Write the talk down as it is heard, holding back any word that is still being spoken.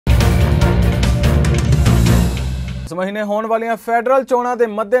इस महीने होने वाली फैडरल चोणां दे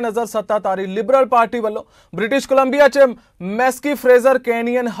मद्देनज़र सत्ताधारी लिबरल पार्टी वालों ब्रिटिश कोलंबिया च मैस्की फ्रेजर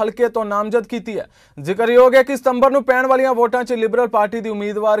कैनियन हल्के तो नामजद की है। जिक्रयोग है कि सितंबर नूं पैण वालियां वोटां च लिबरल पार्टी की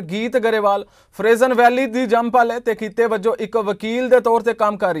उम्मीदवार गीत गरेवाल फ्रेजन वैली की जंपल है ते किते वजों एक वकील के तौर पर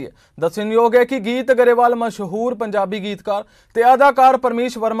काम कर रही है। दस्सणयोग है कि गीत गरेवाल मशहूर पंजाबी गीतकार ते अदाकार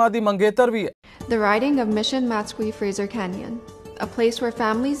परमीश वर्मा की मंगेतर भी है। The riding of Mission Matsqui Fraser Canyon, a place where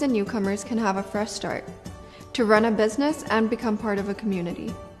families and newcomers can have a fresh start, to run a business and become part of a community.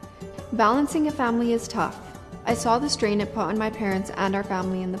 Balancing a family is tough. I saw the strain it put on my parents and our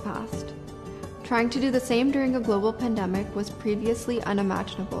family in the past. Trying to do the same during a global pandemic was previously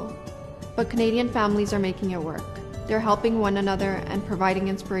unimaginable. But Canadian families are making it work. They're helping one another and providing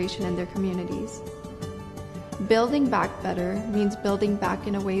inspiration in their communities. Building back better means building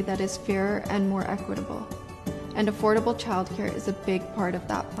back in a way that is fairer and more equitable. And affordable childcare is a big part of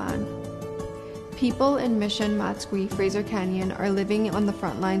that plan. People in Mission Matsqui Fraser Canyon are living on the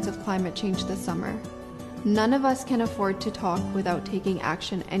front lines of climate change this summer. None of us can afford to talk without taking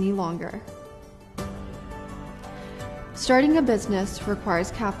action any longer. Starting a business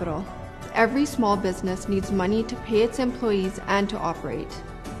requires capital. Every small business needs money to pay its employees and to operate.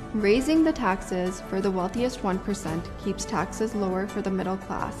 Raising the taxes for the wealthiest 1% keeps taxes lower for the middle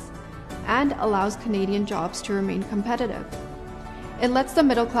class and allows Canadian jobs to remain competitive. It lets the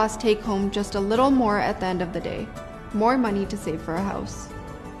middle class take home just a little more at the end of the day, more money to save for a house.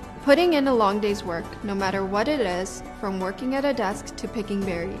 Putting in a long day's work, no matter what it is, from working at a desk to picking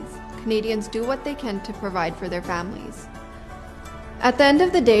berries, Canadians do what they can to provide for their families. At the end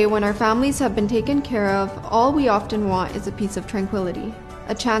of the day, when our families have been taken care of, all we often want is a piece of tranquility,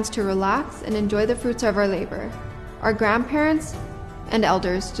 a chance to relax and enjoy the fruits of our labor. Our grandparents and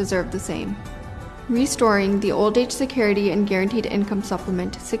elders deserve the same. Restoring the Old Age Security and Guaranteed Income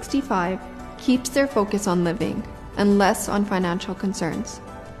Supplement to 65 keeps their focus on living and less on financial concerns.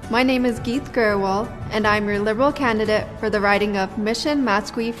 My name is Geet Gurwal and I'm your Liberal candidate for the riding of Mission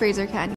Matsqui Fraser Canyon.